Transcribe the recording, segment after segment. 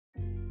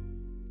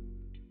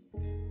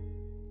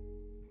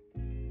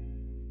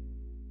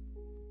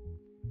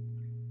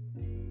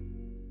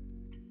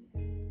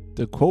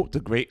To quote the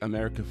great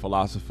American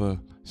philosopher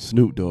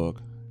Snoop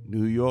Dogg,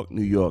 New York,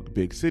 New York,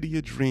 big city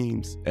of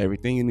dreams.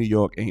 Everything in New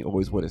York ain't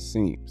always what it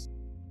seems.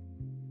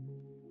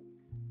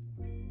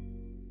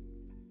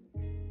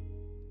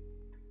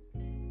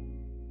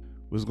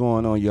 What's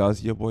going on, y'all?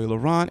 It's your boy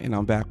LaRon, and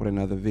I'm back with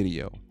another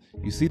video.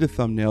 You see the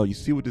thumbnail, you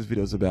see what this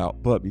video is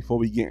about, but before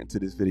we get into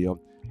this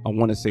video, I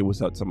want to say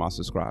what's up to my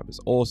subscribers.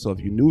 Also, if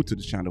you're new to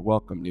the channel,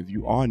 welcome. And if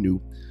you are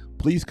new,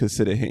 please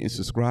consider hitting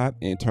subscribe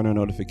and turn on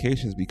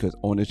notifications, because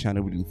on this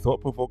channel we do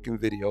thought-provoking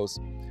videos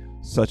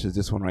such as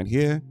this one right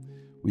here.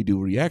 We do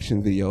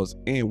reaction videos,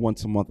 and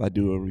once a month I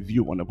do a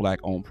review on a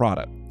black-owned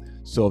product.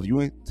 So if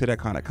you're into that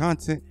kind of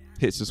content,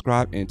 hit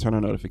subscribe and turn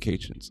on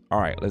notifications. All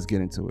right, let's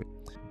get into it.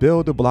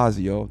 Bill de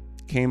Blasio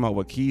came out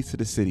with Keys to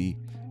the City.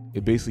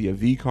 It's basically a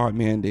V-card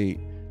mandate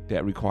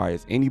that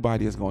requires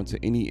anybody that's going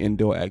to any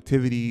indoor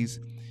activities,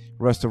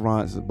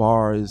 restaurants,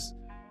 bars,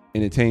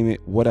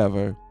 entertainment,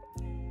 whatever,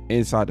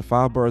 inside the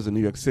 5 boroughs of New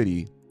York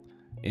City.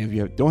 And if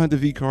you don't have the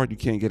V-card, you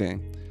can't get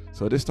in.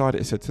 So this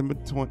started September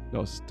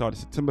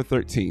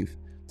 13th.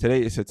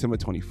 Today is September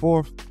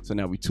 24th. So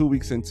now we're 2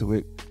 weeks into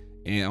it,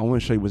 and I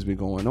want to show you what's been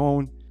going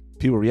on,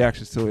 people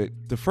reactions to it.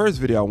 The first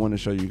video I want to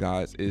show you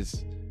guys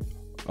is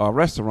a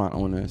restaurant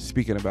owner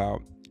speaking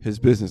about his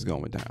business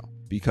going down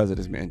because of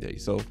this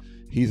mandate. So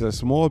he's a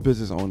small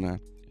business owner.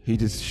 He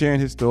just sharing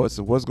his thoughts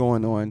of what's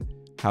going on,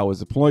 how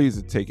his employees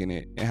are taking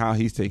it, and how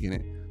he's taking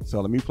it.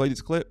 So let me play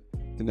this clip.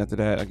 Then after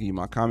that, I'll give you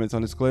my comments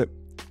on this clip.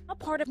 A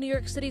part of New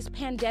York City's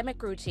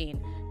pandemic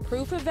routine,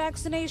 proof of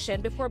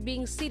vaccination before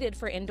being seated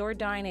for indoor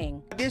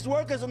dining. These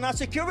workers are not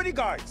security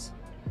guards.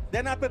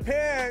 They're not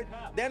prepared.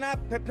 They're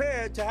not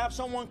prepared to have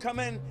someone come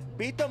in,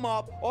 beat them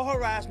up, or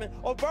harassment,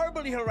 or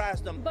verbally harass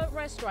them. But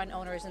restaurant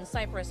owners in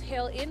Cypress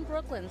Hill in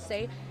Brooklyn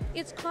say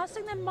it's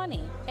costing them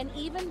money and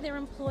even their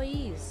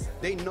employees.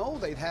 They know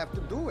they'd have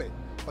to do it,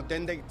 but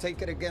then they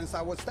take it against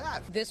our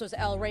staff. This was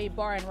El Rey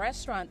Bar and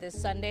Restaurant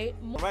this Sunday.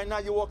 Right now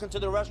you walk into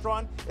the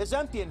restaurant, it's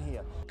empty in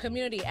here.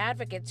 Community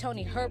advocate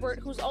Tony Herbert,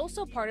 who's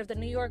also part of the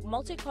New York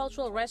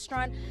Multicultural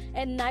Restaurant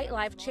and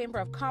Nightlife Chamber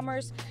of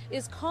Commerce,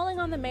 is calling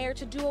on the mayor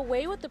to do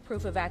away with the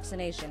proof of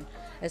vaccination,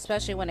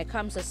 especially when it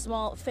comes to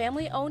small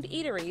family-owned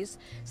eateries,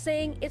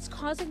 saying it's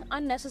causing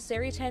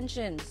unnecessary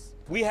tensions.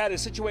 We had a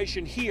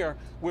situation here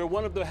where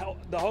one of the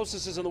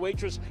hostesses and the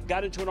waitress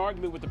got into an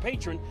argument with the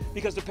patron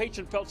because the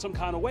patron felt some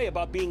kind of way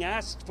about being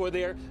asked for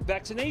their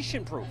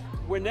vaccination proof.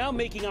 We're now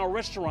making our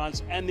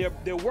restaurants and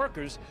their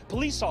workers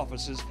police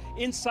officers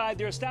inside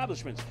their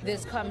establishments.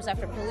 This comes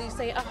after police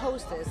say a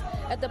hostess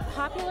at the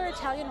popular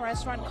Italian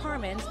restaurant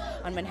Carmines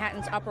on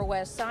Manhattan's Upper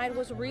West Side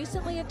was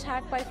recently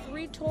attacked by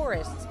 3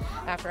 tourists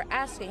after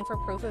asking for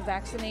proof of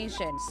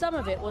vaccination. Some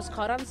of it was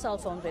caught on cell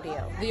phone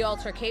video. The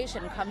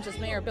altercation comes as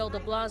Mayor Bill de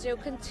Blasio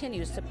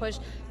continues to push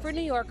for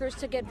New Yorkers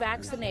to get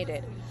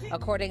vaccinated.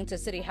 According to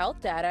city health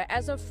data,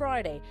 as of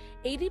Friday,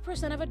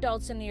 80% of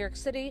adults in New York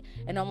City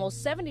and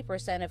almost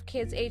 70% of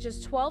kids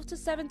ages 12 to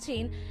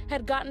 17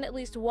 had gotten at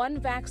least 1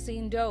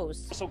 vaccine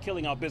dose. Also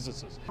killing our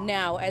businesses.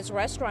 Now, as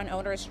restaurant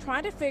owners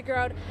try to figure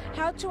out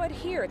how to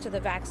adhere to the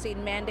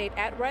vaccine mandate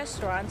at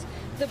restaurants,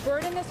 the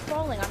burden is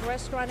falling on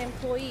restaurant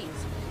employees,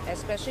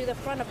 especially the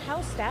front of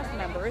house staff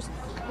members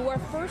who are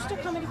first to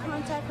come in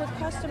contact with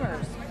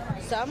customers.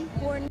 Some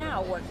who are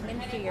now working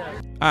in fear.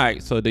 All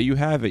right, so there you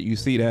have it. You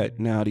see that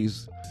now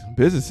these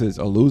businesses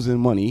are losing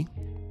money.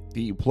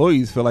 The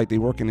employees feel like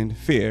they're working in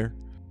fear.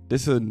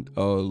 This is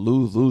a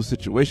lose-lose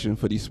situation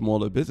for these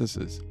smaller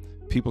businesses.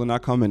 People are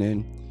not coming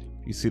in.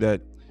 You see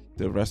that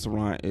the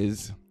restaurant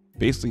is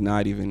basically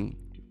not even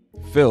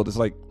filled. It's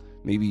like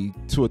maybe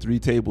 2 or 3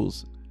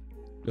 tables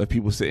of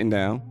people sitting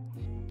down.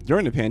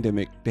 During the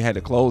pandemic, they had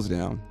to close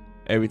down.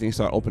 Everything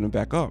started opening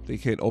back up. They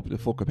can't open at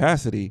full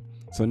capacity.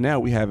 So now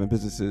we having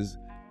businesses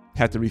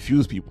have to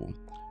refuse people.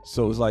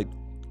 So it's like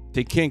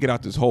they can't get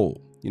out this hole.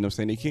 You know what I'm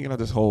saying? They can't get out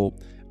this hole.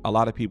 A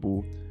lot of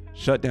people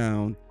shut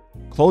down,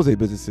 close their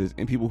businesses,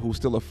 and people who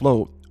still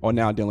afloat are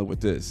now dealing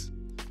with this.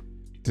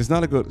 It's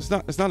not a good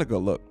look. It's not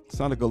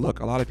a good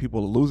look. A lot of people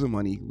are losing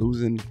money,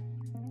 losing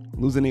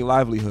their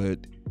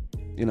livelihood.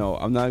 You know,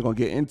 I'm not gonna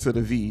get into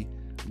the V,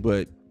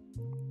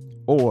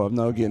 or I'm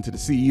not gonna get into the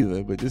C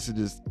either, but this is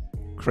just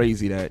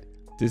crazy that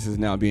this is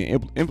now being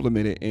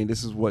implemented, and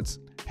this is what's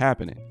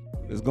happening.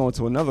 Let's go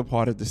into another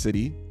part of the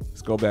city.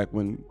 Let's go back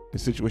when the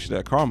situation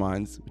at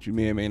Carmine's, which you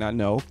may or may not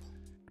know.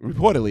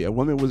 Reportedly, a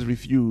woman was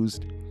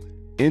refused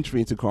entry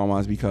into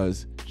Carmine's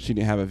because she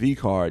didn't have a V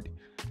card,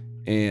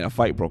 and a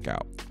fight broke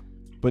out.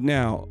 But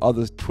now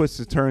other twists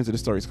and turns of the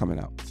stories coming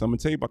out. So I'm gonna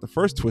tell you about the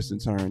first twist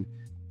and turn.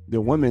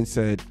 The woman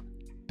said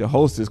the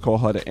hostess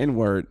called her the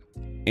N-word,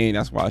 and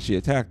that's why she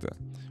attacked her.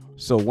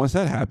 So once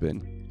that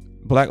happened,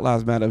 Black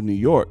Lives Matter of New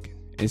York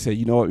and said,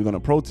 you know what, we're gonna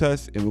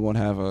protest and we're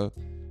gonna have a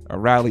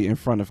rally in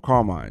front of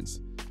Carmine's.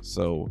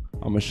 So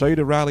I'm gonna show you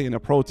the rally and the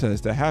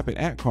protest that happened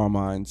at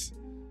Carmine's.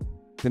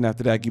 Then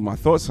after that, I give my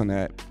thoughts on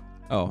that.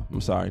 Oh,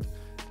 I'm sorry.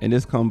 And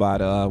this come by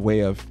the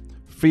way of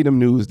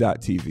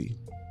freedomnews.tv.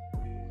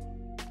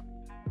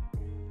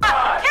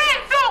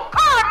 Cancel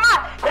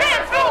Carmine!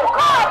 Cancel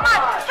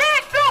Carmine!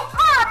 Cancel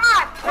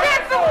Carmine!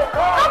 Cancel!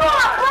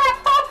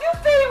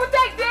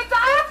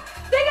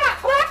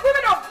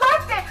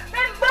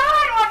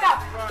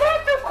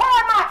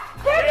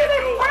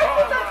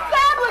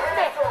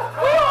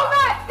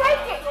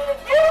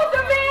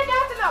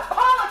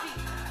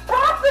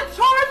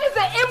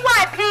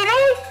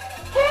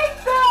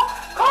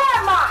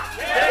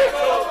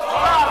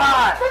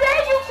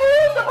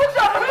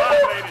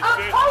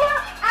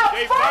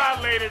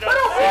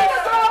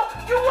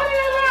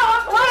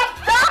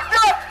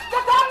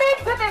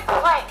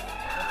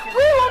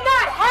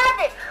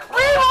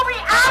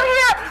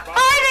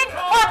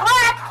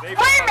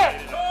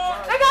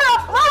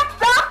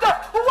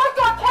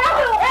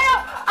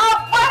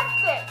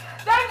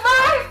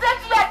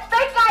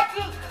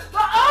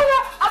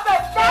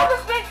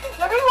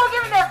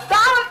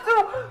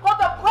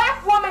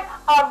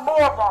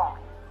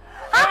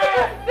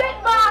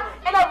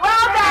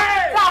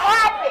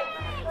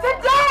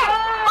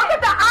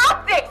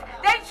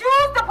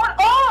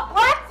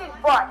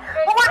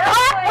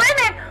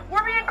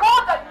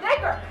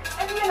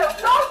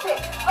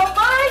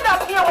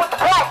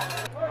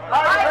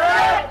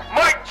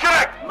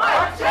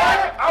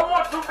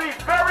 be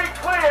very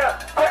clear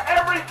to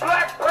every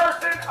black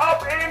person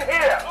up in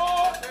here.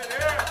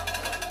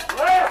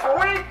 Last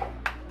week,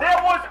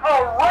 there was a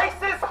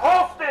racist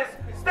hostess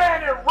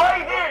standing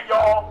right here,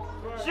 y'all.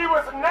 She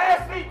was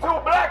nasty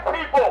to black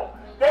people.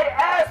 They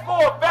asked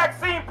for a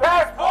vaccine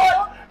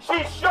passport.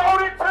 She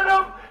showed it to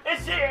them, and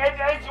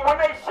when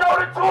they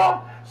showed it to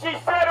them, she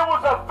said it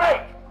was a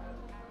fake.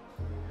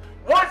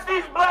 Once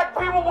these black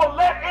people were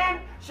let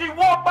in, she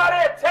walked by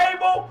their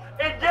table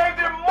and gave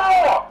them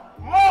more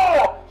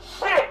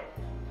shit.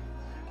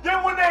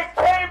 Then when they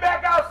came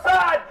back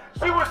outside,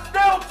 she was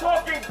still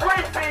talking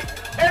greasy,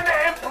 and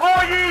the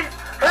employees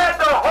had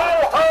to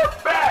hold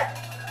her back.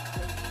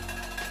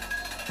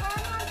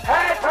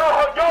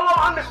 Y'all don't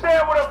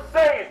understand what I'm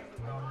saying.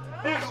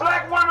 These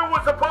black women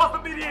were supposed to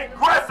be the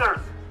aggressors.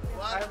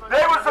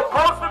 They were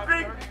supposed to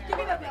be.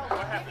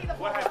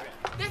 What happened?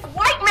 This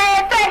white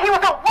man said he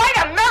was a white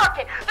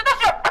American. So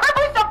that's your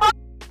privilege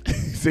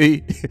to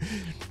See,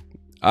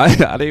 I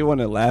didn't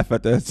want to laugh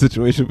at that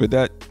situation, but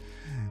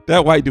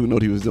that white dude knew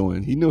what he was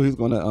doing. He knew he was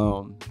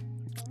gonna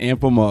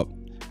amp him up.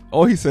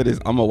 All he said is,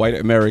 "I'm a white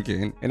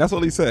American," and that's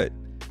all he said.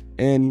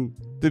 And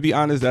to be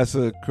honest, that's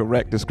a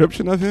correct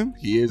description of him.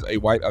 He is a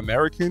white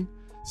American.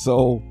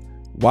 So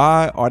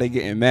why are they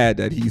getting mad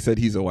that he said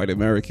he's a white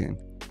American?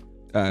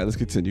 All right, let's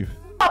continue.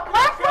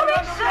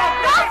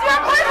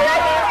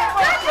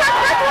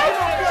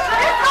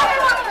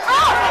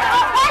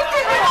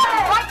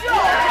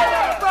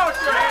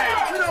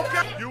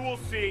 You will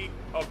see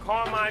a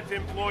Carmine's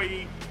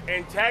employee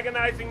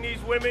antagonizing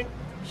these women.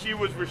 She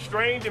was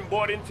restrained and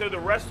brought into the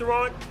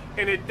restaurant.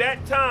 And at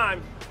that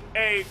time,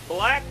 a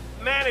black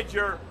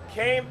manager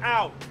came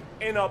out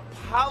and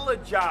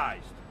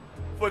apologized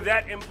for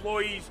that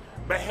employee's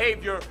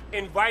behavior,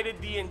 invited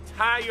the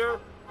entire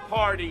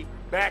party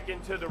back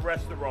into the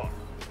restaurant.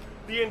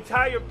 The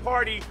entire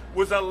party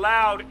was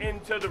allowed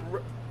into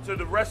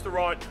the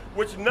restaurant,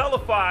 which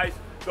nullifies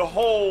the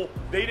whole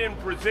they didn't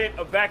present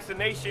a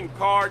vaccination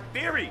card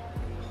theory.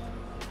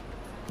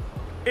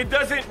 It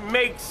doesn't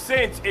make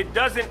sense. It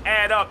doesn't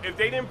add up. If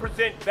they didn't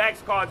present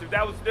Vaxx cards, if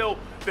that was still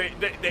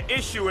the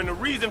issue and the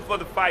reason for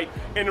the fight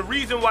and the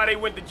reason why they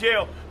went to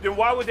jail, then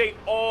why were they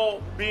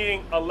all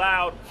being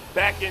allowed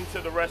back into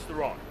the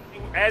restaurant?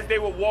 As they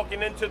were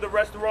walking into the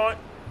restaurant,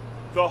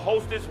 the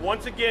hostess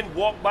once again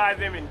walked by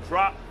them and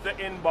dropped the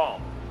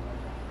N-bomb.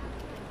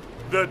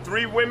 The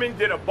three women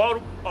did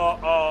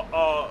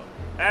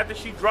after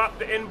she dropped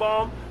the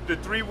N-bomb, the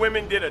three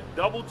women did a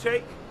double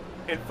take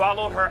and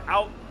followed her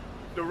out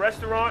the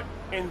restaurant,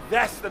 and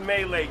that's the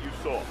melee you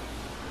saw.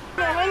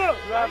 Hold up.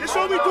 This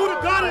what we do to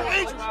God and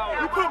angels.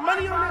 We put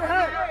money on their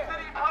head.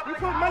 We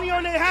put money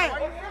on their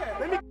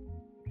head.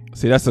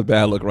 See, that's a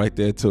bad look right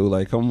there too.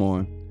 Like, come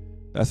on.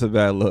 That's a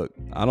bad look.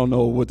 I don't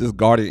know what this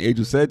guardian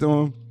angel said to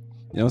him.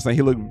 You know what I'm saying?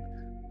 He looked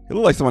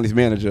like somebody's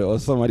manager or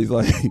somebody's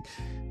like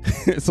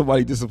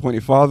somebody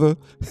disappointed father.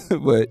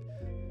 But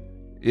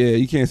yeah,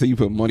 you can't say you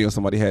put money on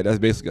somebody's head. That's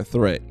basically a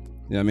threat. You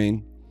know what I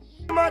mean?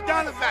 My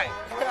dollar back.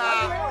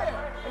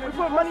 We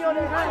put money on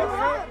their head.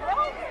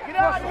 Get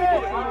out of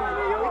here.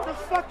 Get the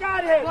fuck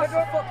out of here. What's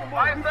the fucking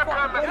move?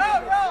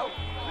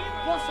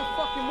 What's the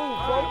fucking move,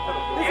 bro?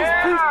 This is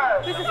peace.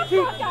 This is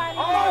peace.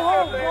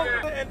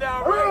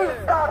 Please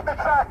stop the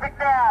traffic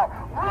now.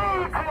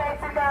 Please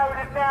connect it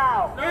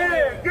now.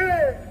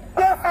 Good.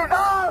 This is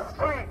our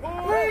street.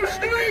 Whose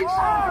streets?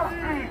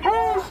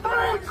 Whose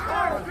streets?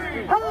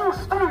 Whose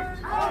streets?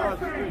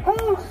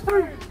 Whose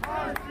streets?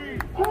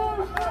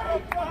 Whose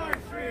streets?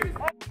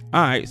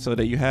 All right, so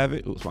there you have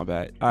it. Oops, my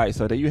bad. All right,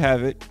 so there you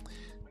have it.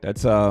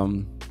 That's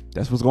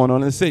what's going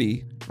on in the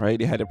city, right?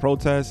 They had a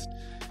protest.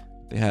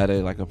 They had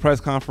a press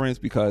conference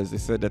because they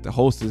said that the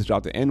hostess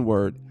dropped the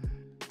N-word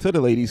to the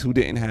ladies who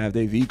didn't have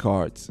their V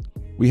cards.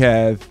 We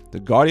have the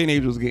guardian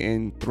angels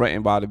getting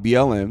threatened by the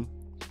BLM.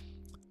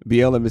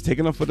 BLM is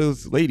taking up for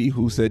this lady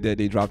who said that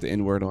they dropped the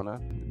N-word on her.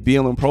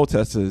 BLM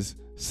protesters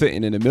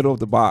sitting in the middle of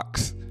the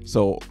box.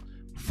 So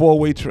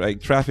four-way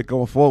traffic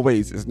going four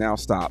ways is now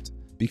stopped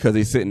because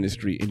they sit in the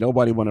street and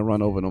nobody want to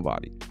run over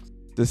nobody.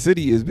 The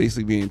city is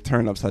basically being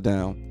turned upside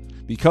down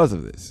because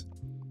of this.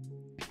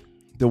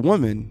 The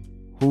woman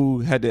who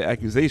had the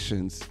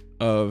accusations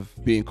of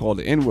being called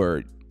the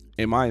N-word,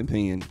 in my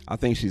opinion, I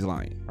think she's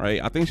lying,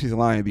 right? I think she's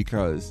lying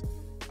because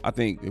I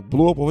think it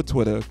blew up over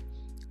Twitter.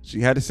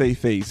 She had to save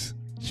face.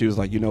 She was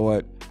like, you know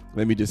what?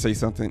 Let me just say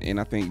something. And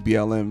I think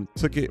BLM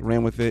took it,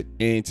 ran with it.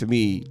 And to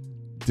me,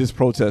 this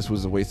protest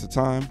was a waste of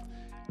time.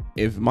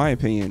 In my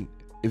opinion,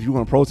 if you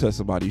want to protest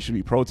somebody, you should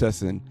be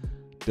protesting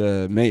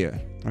the mayor,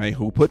 right?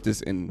 Who put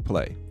this in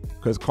play.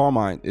 Because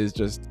Carmine is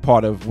just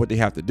part of what they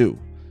have to do. You know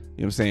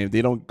what I'm saying? If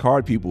they don't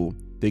card people,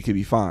 they could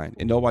be fined.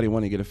 And nobody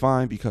want to get a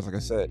fine because, like I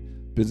said,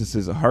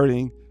 businesses are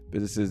hurting.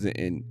 Businesses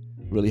didn't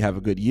really have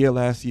a good year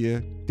last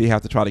year. They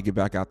have to try to get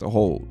back out the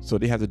hole. So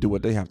they have to do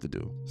what they have to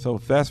do. So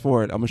fast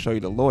forward, I'm going to show you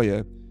the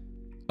lawyer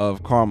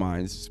of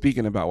Carmine's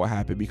speaking about what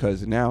happened,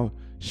 because now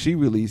she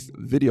released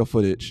video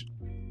footage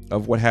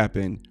of what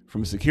happened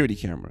from a security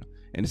camera.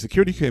 And the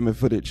security camera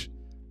footage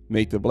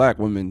make the black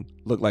woman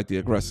look like the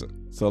aggressor.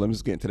 So let me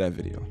just get into that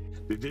video.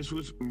 This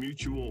was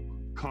mutual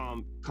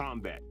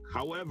combat.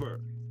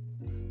 However,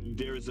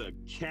 there's a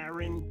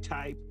Karen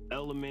type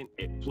element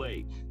at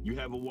play. You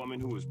have a woman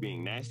who is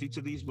being nasty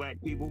to these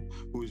black people,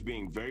 who is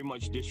being very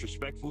much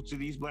disrespectful to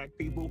these black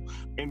people.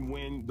 And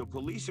when the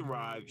police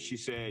arrived, she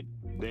said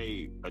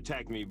they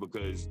attacked me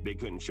because they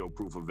couldn't show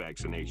proof of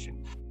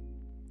vaccination.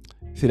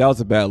 See, that was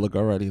a bad look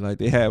already. Like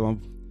they had,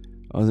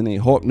 I was in a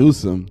Hawk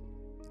Newsom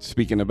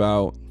speaking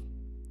about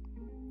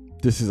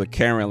this is a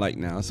Karen like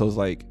now. So it's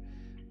like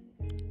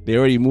they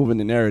already moving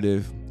the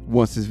narrative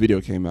once this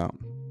video came out.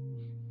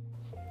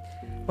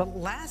 But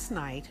last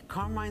night,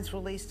 Carmine's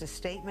released a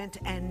statement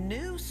and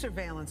new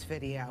surveillance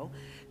video.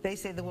 They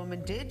say the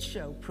woman did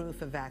show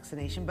proof of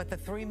vaccination, but the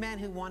 3 men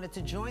who wanted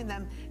to join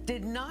them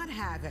did not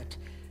have it.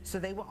 So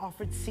they were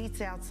offered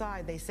seats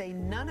outside. They say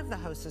none of the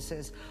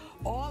hostesses,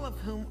 all of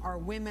whom are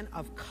women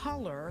of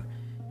color,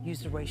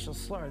 used a racial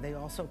slur. They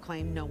also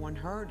claim no one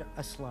heard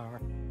a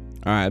slur.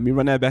 All right, let me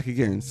run that back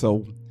again.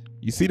 So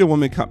you see the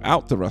woman come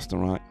out the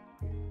restaurant,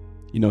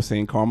 you know,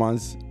 saying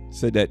Carmine's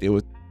said that it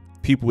was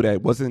people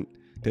that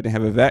didn't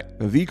have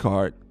a V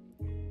card,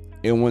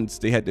 and once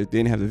they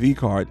didn't have the V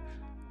card,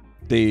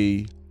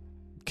 they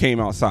came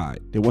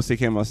outside. Then once they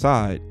came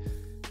outside,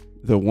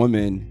 the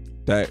woman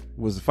that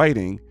was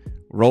fighting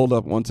rolled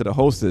up onto the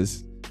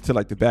hostess to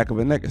like the back of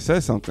her neck and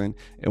said something,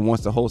 and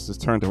once the hostess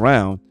turned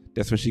around,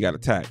 that's when she got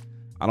attacked.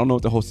 I don't know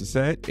what the hostess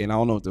said, and I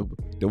don't know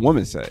what the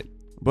woman said,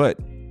 but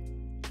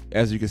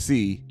as you can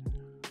see,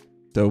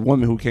 the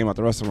woman who came out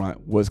the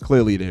restaurant was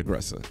clearly the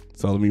aggressor.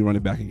 So let me run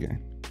it back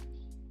again.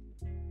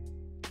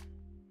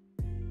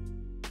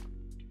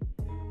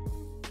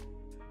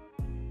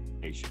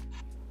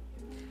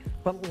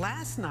 But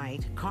last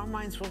night,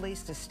 Carmine's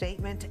released a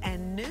statement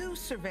and new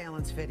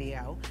surveillance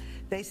video.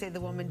 They say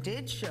the woman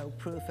did show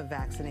proof of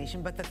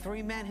vaccination, but the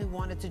 3 men who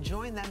wanted to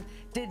join them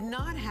did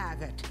not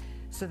have it.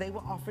 So they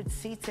were offered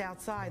seats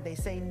outside. They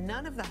say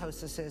none of the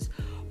hostesses,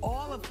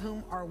 all of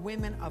whom are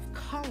women of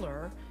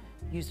color,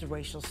 used a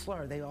racial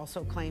slur. They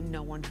also claim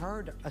no one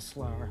heard a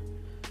slur.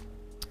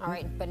 All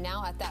right, but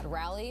now at that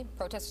rally,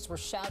 protesters were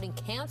shouting,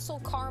 "Cancel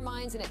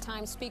Carmines," and at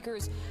times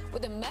speakers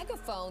with a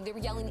megaphone, they were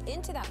yelling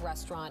into that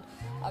restaurant.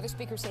 Other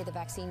speakers say the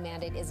vaccine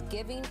mandate is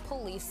giving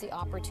police the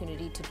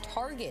opportunity to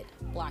target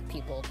black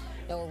people.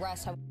 No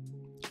arrests.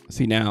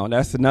 See, now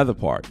that's another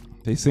part.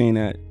 They're saying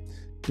that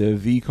the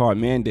V card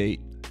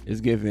mandate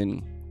is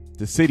giving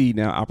the city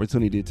now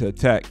opportunity to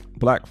attack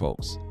black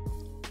folks.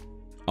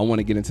 I want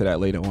to get into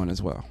that later on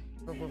as well.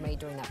 Were made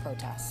during that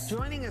protest.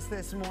 Joining us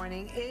this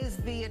morning is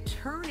the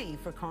attorney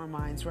for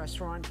Carmine's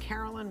restaurant,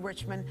 Carolyn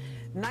Richmond.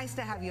 Nice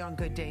to have you on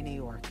Good Day New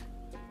York.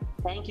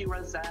 Thank you,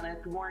 Rosanna.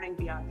 Good morning,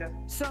 Bianca.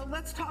 So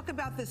let's talk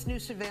about this new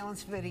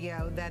surveillance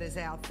video that is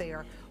out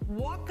there.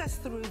 Walk us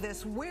through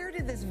this. Where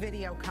did this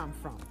video come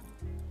from?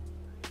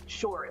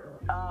 Sure.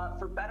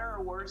 For better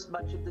or worse,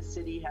 much of the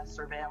city has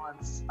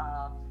surveillance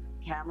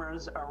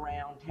cameras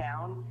around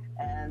town,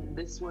 and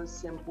this was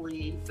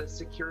simply the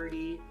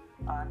security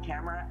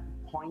camera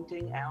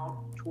pointing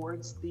out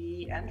towards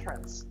the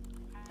entrance,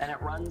 and it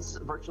runs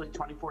virtually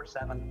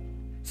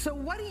 24/7. So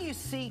what do you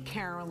see,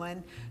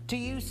 Carolyn? Do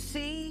you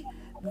see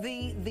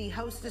the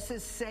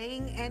hostesses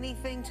saying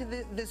anything to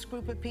this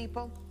group of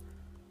people?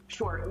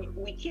 Sure,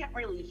 we can't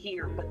really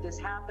hear, but this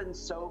happened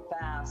so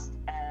fast,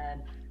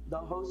 and the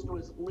host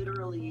was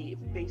literally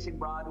facing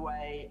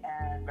Broadway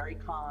and very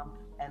calm,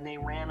 and they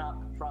ran up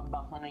from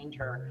behind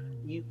her.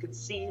 You could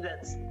see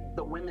that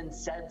the women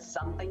said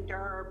something to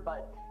her,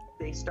 but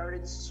they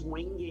started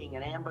swinging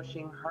and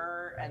ambushing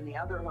her and the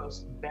other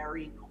host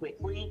very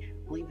quickly.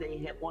 I believe they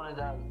hit one of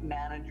the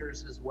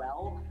managers as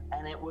well,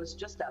 and it was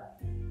just a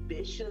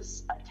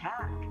vicious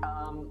attack.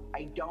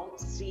 I don't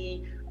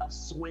see a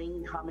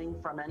swing coming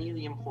from any of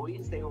the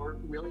employees. They were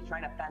really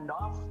trying to fend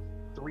off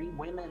 3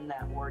 women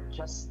that were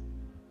just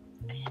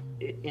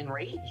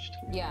enraged.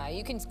 Yeah,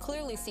 you can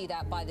clearly see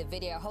that by the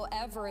video.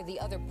 However, the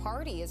other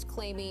party is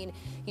claiming,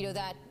 you know,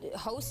 that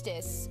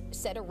hostess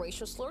said a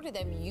racial slur to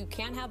them. You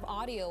can't have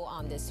audio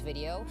on this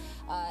video.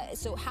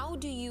 So how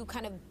do you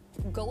kind of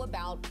go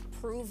about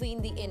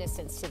proving the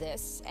innocence to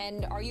this?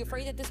 And are you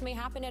afraid that this may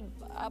happen at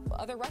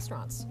other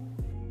restaurants?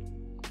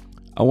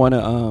 I want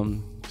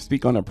to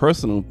speak on a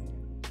personal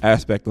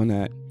aspect on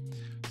that.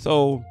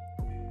 So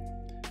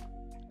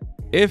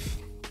if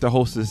the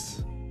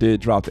hostess did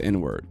drop the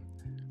N-word,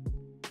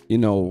 you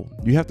know,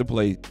 you have to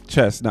play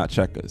chess, not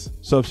checkers.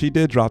 So if she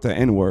did drop that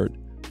N-word,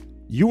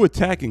 you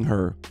attacking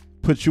her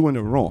puts you in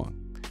the wrong.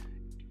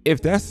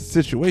 If that's the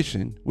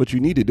situation, what you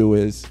need to do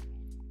is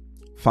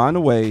find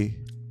a way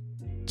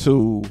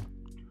to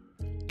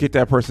get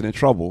that person in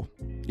trouble.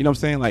 You know what I'm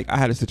saying? Like, I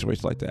had a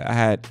situation like that. I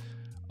had,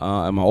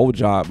 at my old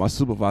job, my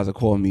supervisor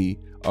called me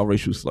a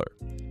racial slur.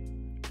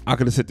 I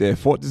could have sit there and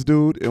fought this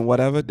dude and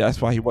whatever. That's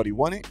why what he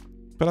wanted.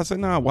 But I said,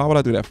 nah, why would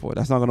I do that for?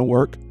 That's not going to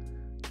work.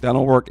 That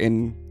don't work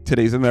in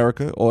today's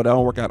America, or that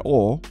don't work at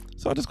all.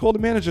 So I just called the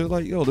manager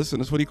like, yo, listen,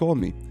 this is what he called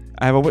me.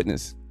 I have a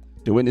witness.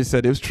 The witness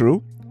said it was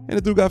true, and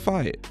the dude got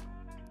fired.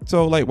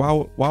 So like,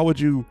 why would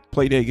you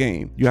play their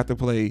game? You have to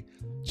play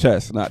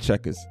chess, not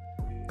checkers.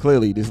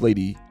 Clearly, this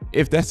lady,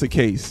 if that's the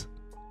case,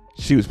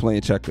 she was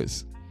playing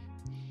checkers.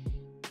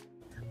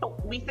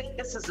 We think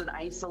this is an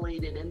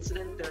isolated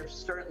incident. There's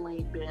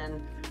certainly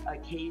been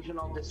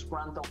occasional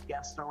disgruntled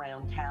guests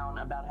around town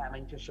about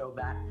having to show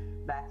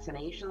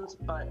vaccinations,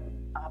 but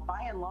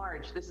by and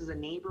large, this is a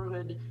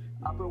neighborhood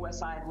Upper West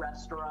Side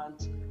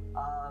restaurant.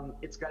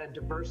 It's got a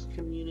diverse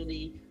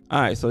community.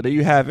 All right, so there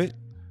you have it.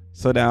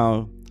 So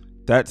now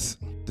that's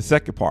the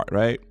second part,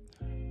 right?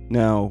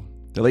 Now,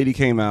 the lady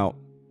came out.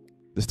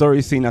 The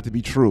story seemed not to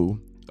be true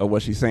of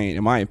what she's saying,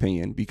 in my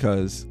opinion,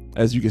 because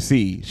as you can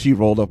see, she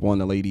rolled up on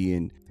the lady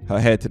and her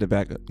head to the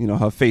back,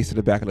 her face to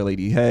the back of the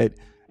lady's head.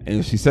 And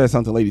if she said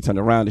something, the lady turned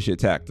around and she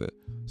attacked her.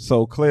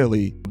 So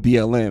clearly,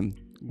 BLM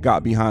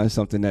got behind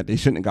something that they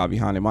shouldn't have got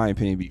behind, in my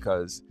opinion,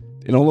 because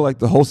it don't look like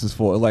the host's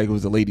fault, like it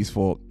was the lady's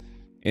fault.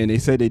 And they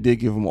said they did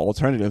give them an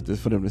alternative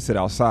for them to sit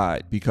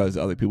outside because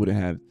other people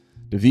didn't have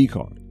the V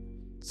card.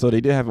 So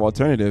they did have an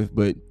alternative,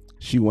 but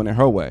she went in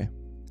her way.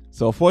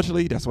 So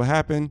unfortunately, that's what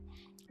happened.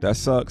 That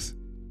sucks.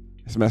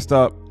 It's messed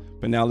up.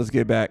 But now let's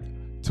get back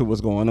to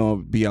what's going on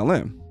with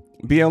BLM.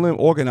 BLM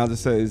organizer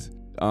says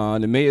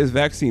the mayor's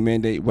vaccine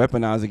mandate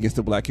weaponized against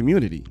the black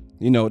community.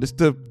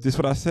 This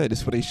what I said. This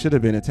is what they should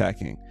have been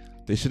attacking.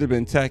 They should have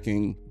been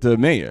attacking the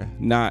mayor,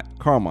 not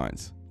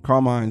Carmine's.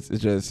 Carmine's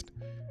is just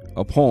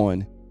a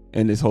pawn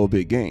in this whole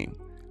big game.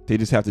 They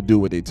just have to do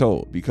what they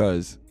told,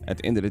 because at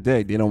the end of the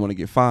day, they don't want to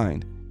get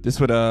fined. This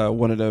is what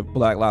one of the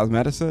Black Lives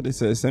Matter said. They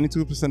said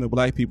 72% of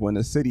black people in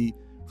the city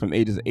from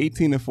ages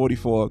 18 to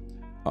 44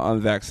 are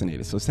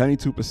unvaccinated. So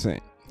 72%.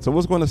 So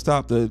what's going to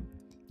stop the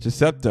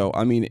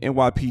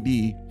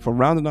NYPD from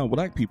rounding up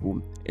black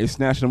people and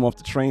snatching them off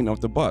the train,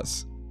 off the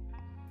bus?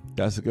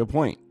 That's a good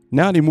point.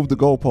 Now they moved the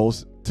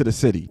goalposts to the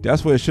city.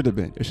 That's where it should have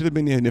been. It should have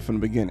been there from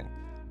the beginning.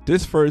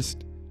 This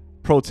first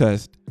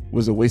protest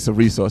was a waste of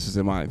resources,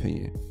 in my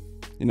opinion.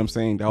 You know what I'm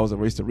saying? That was a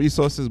waste of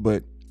resources,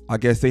 but I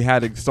guess they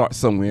had to start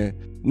somewhere.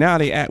 Now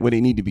they at where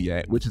they need to be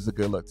at, which is a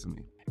good look to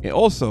me. And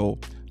also,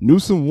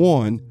 Newsom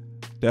warned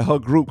that her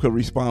group could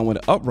respond with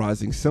an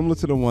uprising similar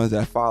to the ones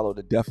that followed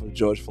the death of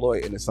George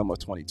Floyd in the summer of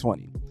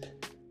 2020.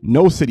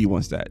 No city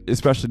wants that,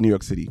 especially New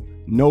York City.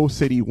 No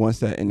city wants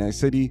that in that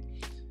city.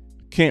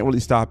 Can't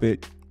really stop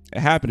it. It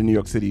happened in New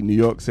York City. New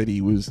York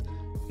City was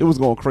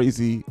going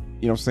crazy.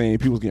 You know what I'm saying?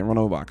 People was getting run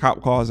over by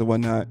cop cars and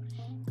whatnot.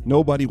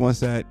 Nobody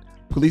wants that.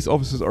 Police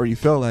officers already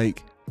felt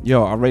like,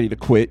 I'm ready to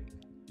quit.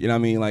 You know what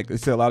I mean? Like they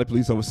said, a lot of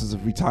police officers are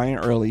retiring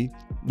early.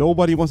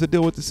 Nobody wants to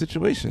deal with the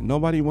situation.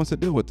 Nobody wants to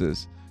deal with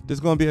this. This is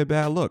going to be a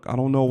bad look. I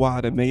don't know why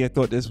the mayor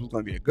thought this was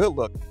going to be a good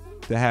look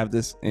to have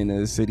this in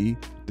the city.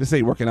 This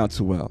ain't working out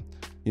too well.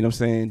 You know what I'm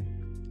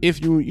saying?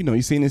 If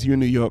you seen this, you're in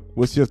New York.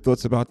 What's your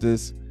thoughts about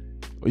this?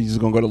 Are you just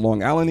going to go to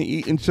Long Island and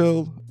eat and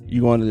chill?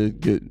 You want to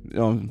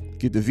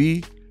get the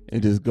V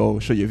and just go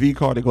show your V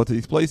card and go to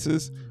these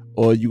places?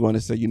 Or you want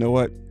to say, you know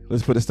what?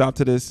 Let's put a stop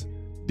to this.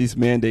 These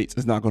mandates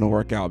is not going to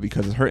work out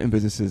because it's hurting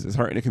businesses, it's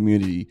hurting the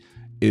community,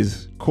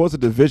 is causing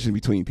division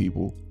between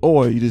people,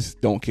 or you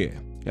just don't care.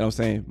 You know what I'm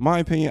saying? My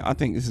opinion, I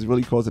think this is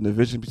really causing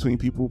division between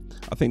people.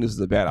 I think this is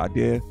a bad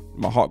idea.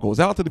 My heart goes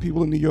out to the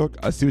people in New York.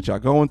 I see what y'all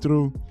going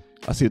through.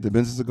 I see what the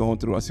businesses are going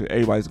through. I see what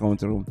everybody's going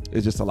through.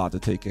 It's just a lot to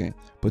take in.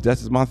 But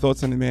that's just my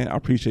thoughts on it, man. I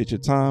appreciate your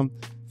time.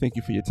 Thank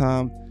you for your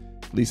time.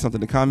 Leave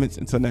something in the comments.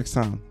 Until next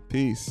time.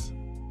 Peace.